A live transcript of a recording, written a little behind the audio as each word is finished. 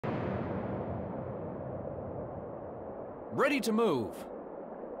Ready to move.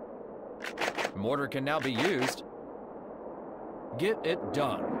 Mortar can now be used. Get it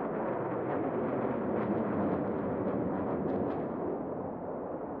done.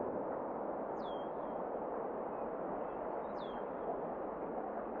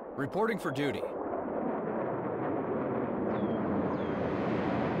 Reporting for duty.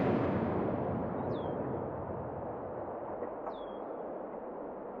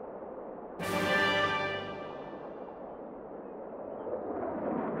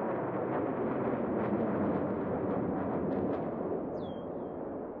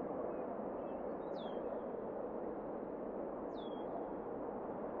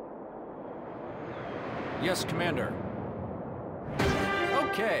 Yes, Commander.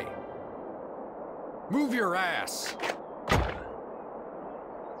 Okay. Move your ass.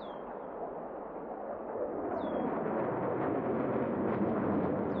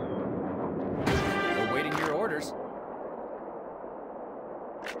 Awaiting your orders.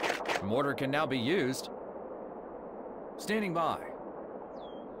 Mortar can now be used. Standing by.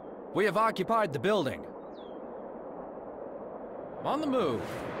 We have occupied the building. On the move.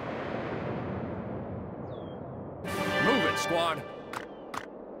 Move it, squad.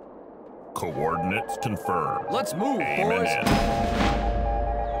 Coordinates confirmed. Let's move, Aiming boys. in.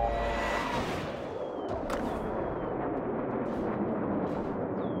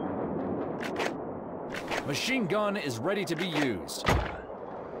 Machine gun is ready to be used.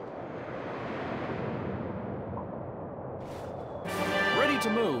 Ready to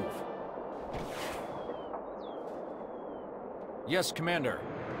move. Yes, Commander.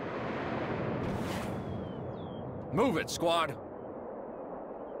 Move it, squad.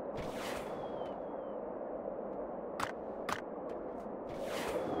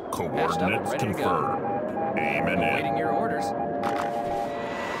 Coordinates confirmed. Aiming in. Awaiting your orders.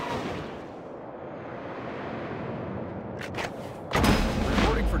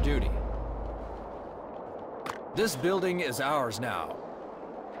 Reporting for duty. This building is ours now.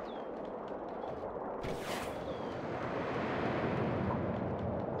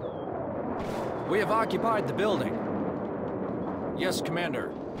 We have occupied the building. Yes,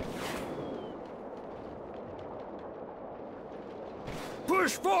 Commander.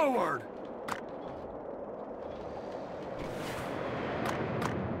 Push forward!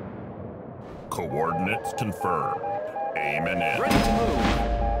 Coordinates confirmed. Aiming in. Ready to move.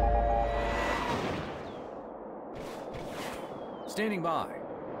 Standing by.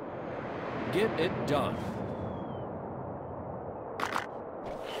 Get it done.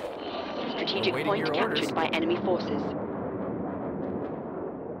 Strategic Awaiting point your captured orders. by enemy forces.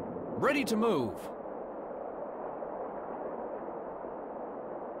 Ready to move.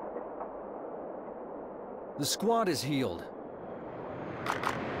 The squad is healed.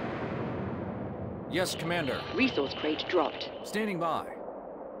 Yes, Commander. Resource crate dropped. Standing by.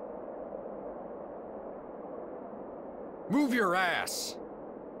 Move your ass!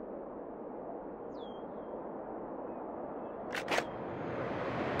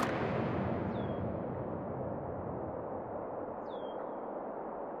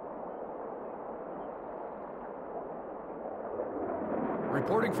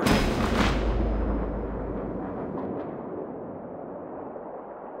 Reporting for duty.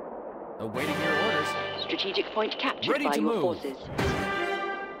 Awaiting your orders. Strategic point captured Ready by to your move. forces.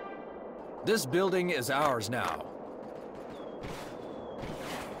 This building is ours now.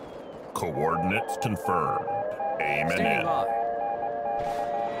 Coordinates confirmed. Aiming Standing in. by.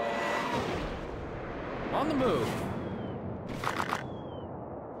 On the move.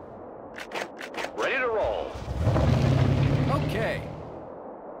 Ready to roll. Okay.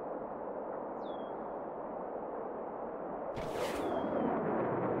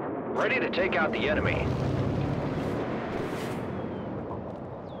 Ready to take out the enemy.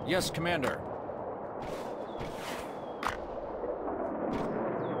 Yes, Commander.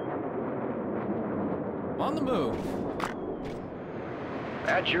 On the move.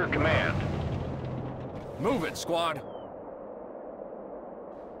 At your command. Move it, squad.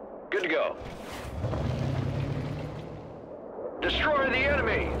 Good to go. Destroy the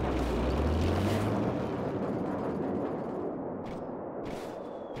enemy!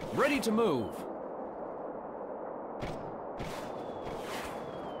 Ready to move.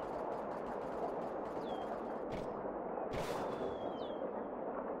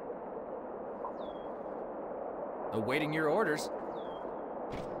 Awaiting your orders.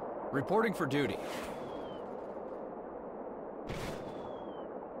 Reporting for duty.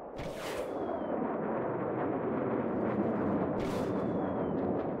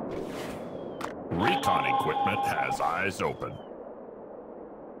 Recon equipment has eyes open.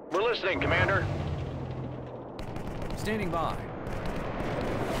 We're listening, Commander. Standing by.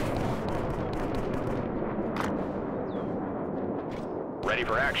 Ready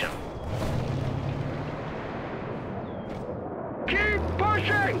for action. Keep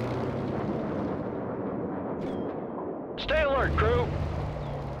pushing! Stay alert, crew.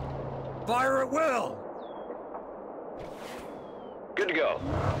 Fire at will! Good to go.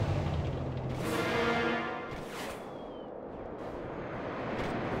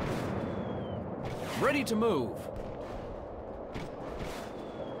 Ready to move.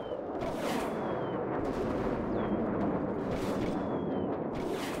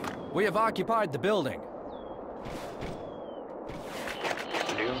 We have occupied the building.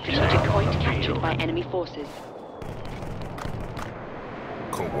 Strategic point captured by enemy forces.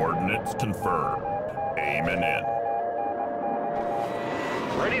 Coordinates confirmed. Aiming in.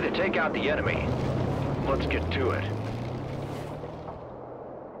 Ready to take out the enemy. Let's get to it.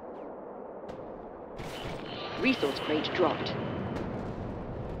 Resource crate dropped.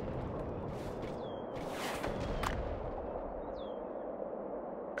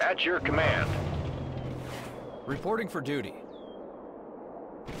 At your command. Reporting for duty.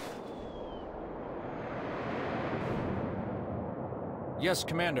 Yes,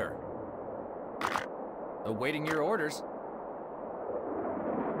 Commander. Awaiting your orders.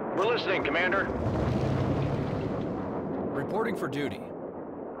 We're listening, Commander. Reporting for duty.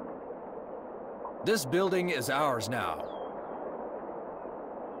 This building is ours now.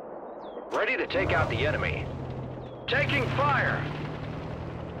 Ready to take out the enemy. Taking fire!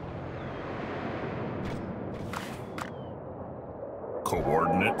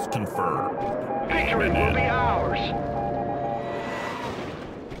 Coordinates confirmed. Victory Aiming will in. be ours!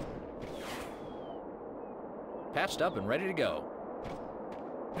 Patched up and ready to go.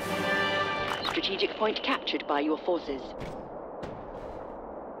 Strategic point captured by your forces.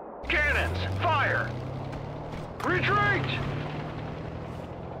 Cannons, fire! Retreat!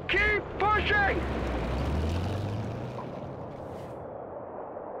 Keep pushing!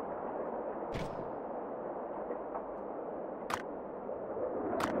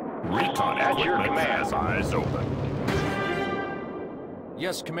 Recon At your equipment command. has eyes open.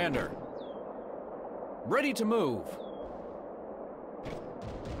 Yes, Commander. Ready to move.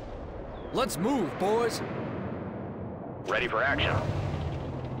 Let's move, boys. Ready for action.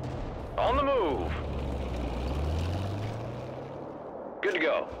 On the move. Good to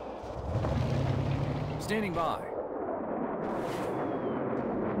go. Standing by.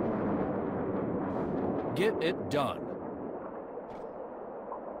 Get it done.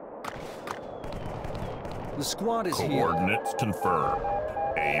 The squad is here. Coordinates confirmed.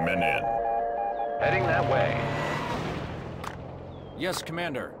 Aiming in. Heading that way. Yes,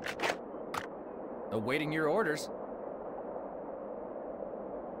 Commander. Awaiting your orders.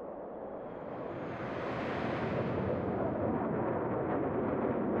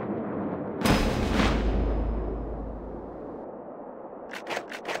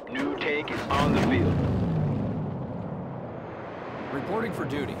 New tank is on the field. Reporting for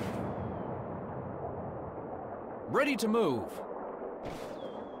duty. Ready to move.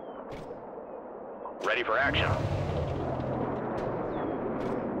 Ready for action.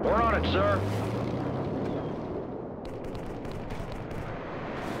 We're on it, sir.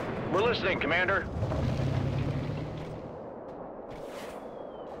 We're listening, Commander.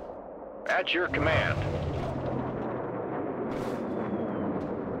 At your command.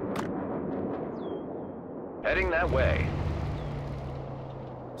 Heading that way.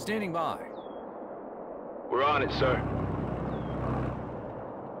 Standing by. We're on it, sir.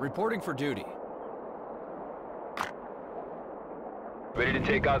 Reporting for duty. Ready to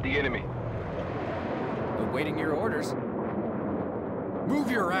take out the enemy. Awaiting your orders. Move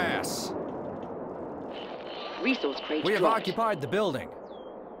your ass! Resource crate We have dropped. occupied the building.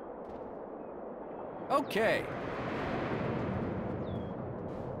 Okay.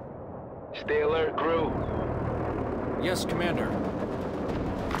 Stay alert, crew. Yes, Commander.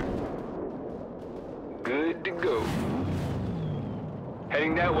 Good to go.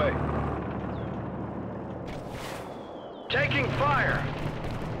 Heading that way. Taking fire!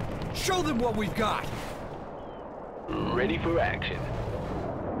 Show them what we've got! Ready for action.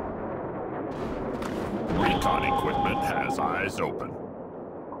 Recon equipment has eyes open.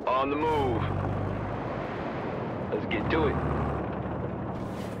 On the move. Let's get to it.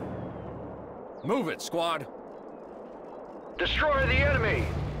 Move it, squad. Destroy the enemy!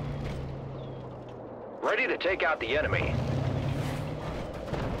 Ready to take out the enemy.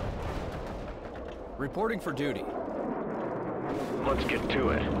 Reporting for duty. Let's get to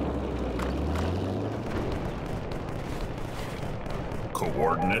it.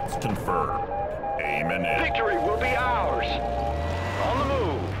 Coordinates confirmed. Aiming in. Victory will be ours. On the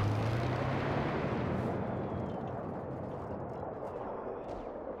move.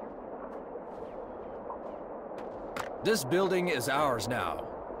 This building is ours now.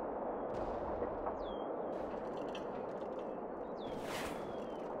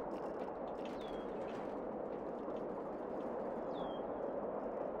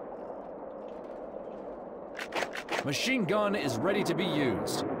 Machine gun is ready to be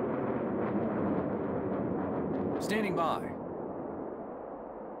used. Standing by.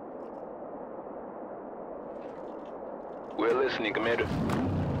 We're listening, Commander.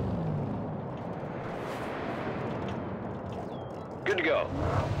 Good to go.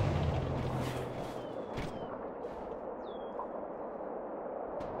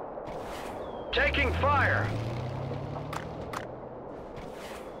 Taking fire.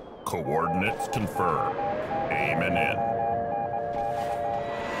 Coordinates confirmed. Aiming in.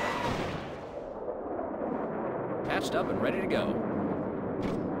 Patched up and ready to go.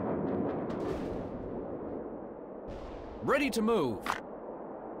 Ready to move.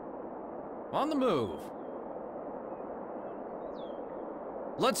 On the move.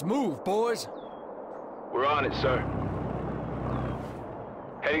 Let's move, boys. We're on it, sir.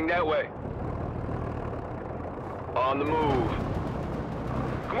 Heading that way. On the move.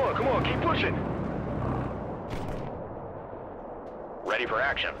 Come on, keep pushing. Ready for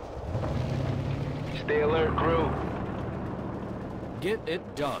action. Stay alert, crew. Get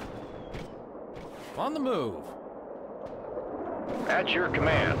it done. On the move. At your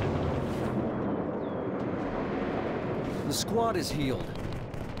command. The squad is healed.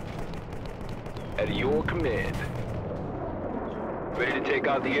 At your command. Ready to take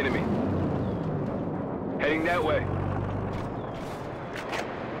out the enemy. Heading that way.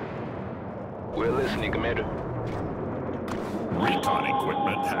 We're listening, Commander. Recon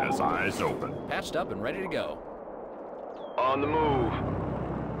equipment has eyes open. Patched up and ready to go. On the move.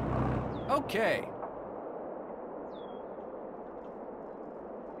 Okay.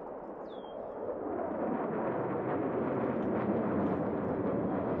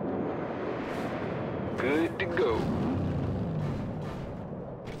 Good to go.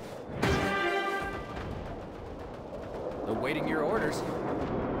 Awaiting your orders.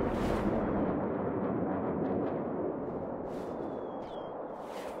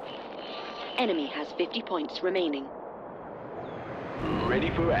 Enemy has 50 points remaining. Ready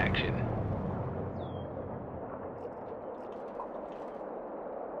for action.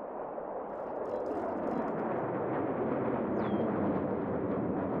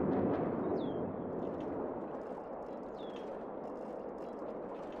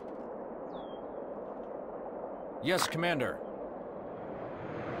 Yes, Commander.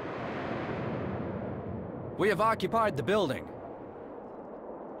 We have occupied the building.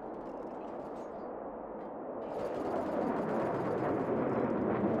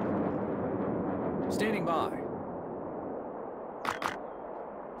 Standing by.